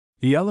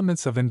The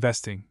Elements of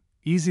Investing: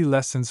 Easy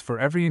Lessons for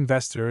Every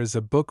Investor is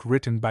a book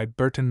written by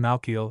Burton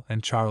Malkiel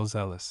and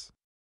Ellis.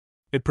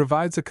 It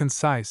provides a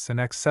concise and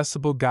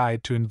accessible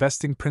guide to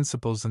investing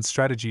principles and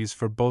strategies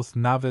for both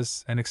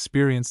novice and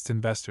experienced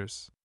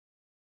investors.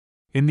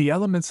 In The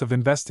Elements of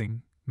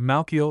Investing,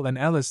 Malkiel and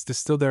Ellis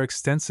distill their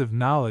extensive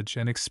knowledge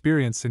and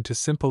experience into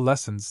simple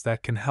lessons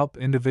that can help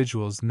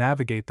individuals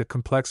navigate the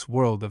complex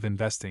world of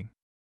investing.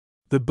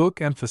 The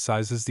book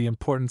emphasizes the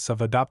importance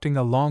of adopting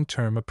a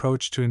long-term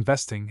approach to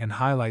investing and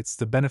highlights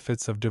the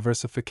benefits of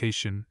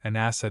diversification and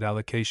asset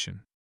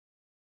allocation.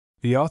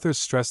 The authors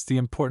stress the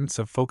importance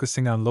of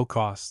focusing on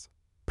low-cost,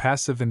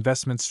 passive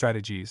investment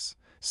strategies,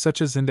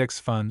 such as index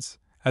funds,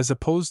 as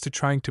opposed to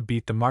trying to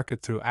beat the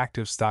market through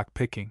active stock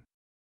picking.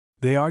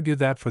 They argue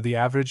that for the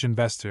average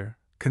investor,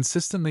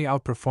 consistently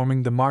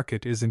outperforming the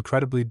market is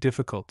incredibly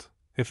difficult,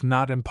 if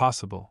not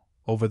impossible,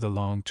 over the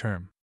long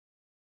term.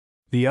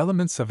 The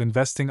Elements of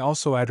Investing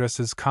also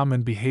addresses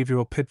common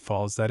behavioral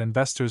pitfalls that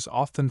investors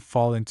often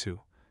fall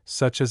into,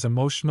 such as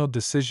emotional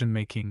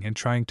decision-making and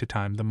trying to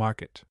time the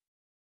market.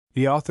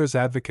 The authors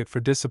advocate for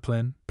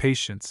discipline,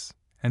 patience,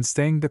 and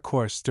staying the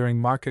course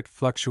during market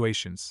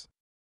fluctuations.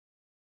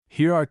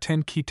 Here are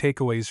 10 key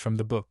takeaways from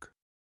the book.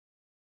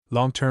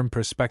 Long-term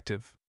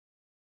perspective.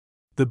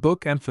 The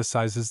book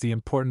emphasizes the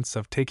importance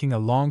of taking a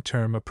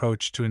long-term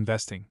approach to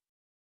investing.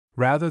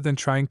 Rather than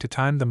trying to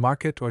time the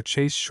market or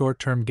chase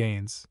short-term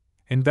gains,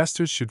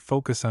 investors should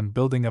focus on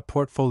building a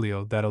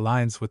portfolio that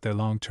aligns with their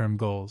long-term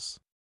goals.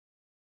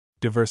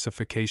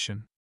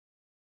 Diversification.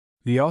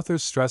 The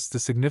authors stress the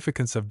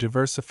significance of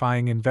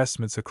diversifying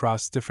investments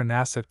across different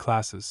asset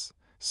classes,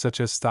 such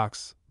as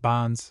stocks,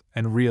 bonds,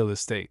 and real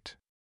estate.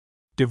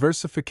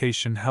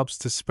 Diversification helps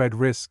to spread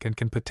risk and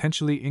can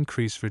potentially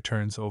increase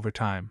returns over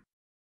time.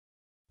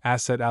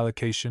 Asset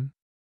allocation.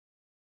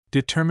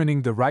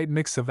 Determining the right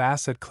mix of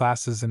asset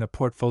classes in a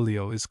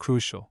portfolio is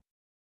crucial.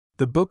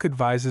 The book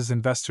advises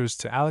investors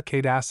to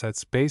allocate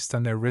assets based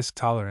on their risk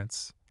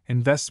tolerance,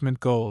 investment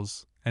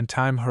goals, and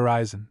time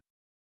horizon.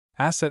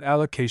 Asset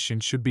allocation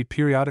should be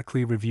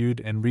periodically reviewed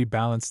and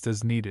rebalanced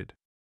as needed.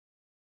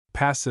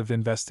 Passive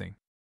investing.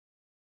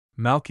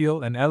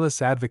 Malkiel and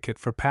Ellis advocate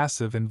for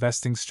passive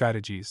investing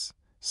strategies,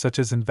 such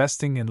as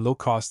investing in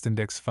low-cost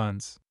index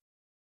funds.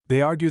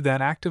 They argue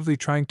that actively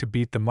trying to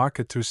beat the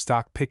market through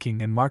stock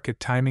picking and market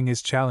timing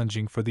is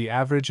challenging for the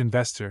average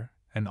investor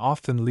and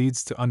often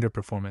leads to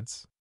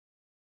underperformance.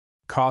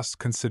 Cost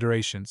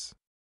considerations.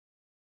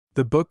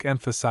 The book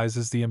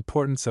emphasizes the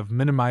importance of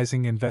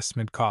minimizing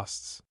investment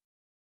costs.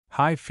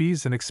 High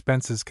fees and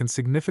expenses can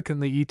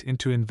significantly eat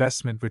into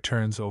investment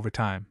returns over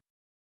time.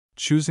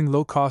 Choosing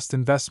low-cost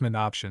investment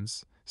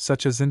options,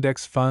 such as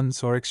index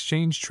funds or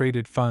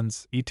exchange-traded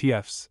funds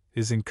 (ETFs),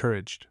 is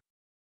encouraged.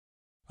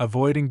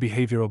 Avoiding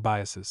behavioral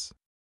biases.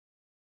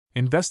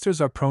 Investors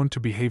are prone to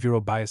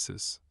behavioral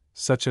biases,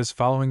 such as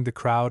following the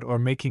crowd or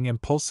making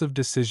impulsive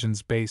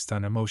decisions based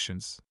on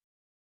emotions.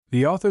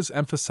 The authors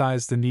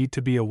emphasize the need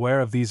to be aware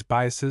of these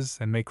biases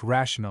and make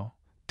rational,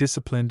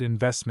 disciplined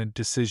investment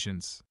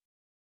decisions.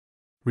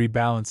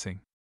 Rebalancing.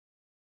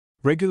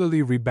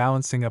 Regularly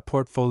rebalancing a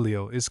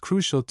portfolio is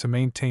crucial to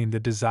maintain the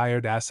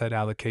desired asset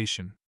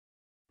allocation.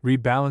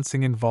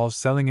 Rebalancing involves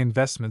selling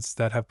investments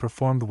that have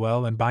performed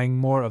well and buying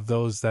more of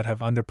those that have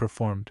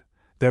underperformed,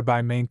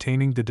 thereby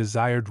maintaining the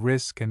desired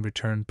risk and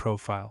return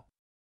profile.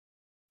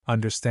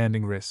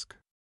 Understanding risk.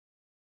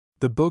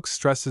 The book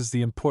stresses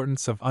the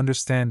importance of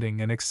understanding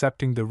and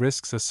accepting the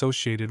risks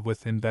associated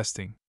with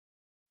investing.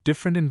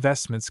 Different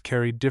investments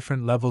carry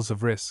different levels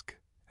of risk,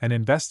 and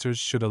investors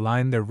should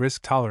align their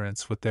risk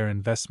tolerance with their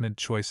investment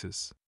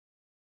choices.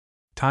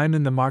 Time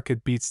in the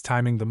market beats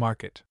timing the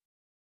market.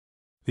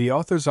 The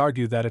authors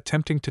argue that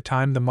attempting to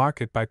time the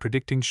market by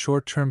predicting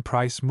short-term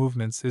price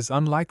movements is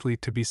unlikely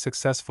to be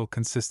successful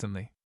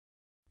consistently.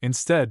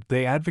 Instead,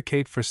 they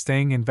advocate for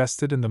staying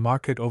invested in the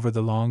market over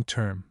the long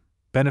term,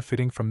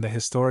 benefiting from the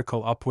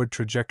historical upward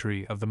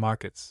trajectory of the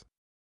markets.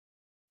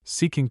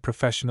 Seeking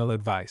professional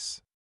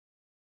advice.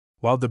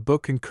 While the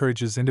book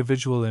encourages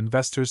individual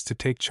investors to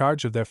take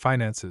charge of their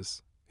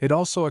finances, it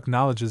also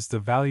acknowledges the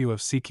value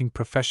of seeking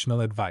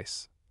professional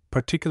advice,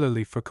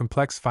 particularly for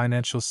complex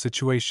financial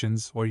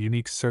situations or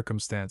unique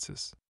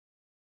circumstances.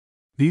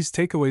 These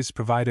takeaways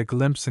provide a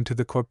glimpse into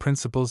the core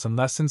principles and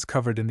lessons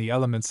covered in the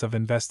Elements of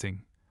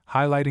Investing,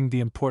 highlighting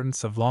the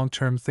importance of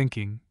long-term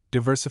thinking,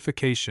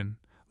 diversification,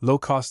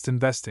 low-cost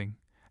investing,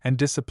 and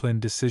disciplined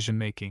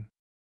decision-making.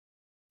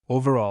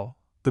 Overall,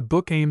 the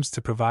book aims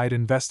to provide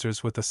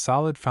investors with a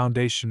solid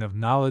foundation of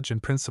knowledge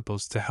and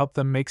principles to help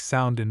them make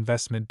sound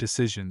investment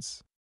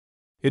decisions.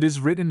 It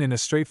is written in a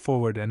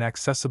straightforward and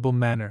accessible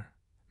manner,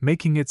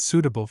 making it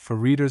suitable for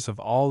readers of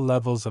all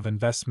levels of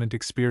investment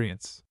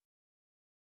experience.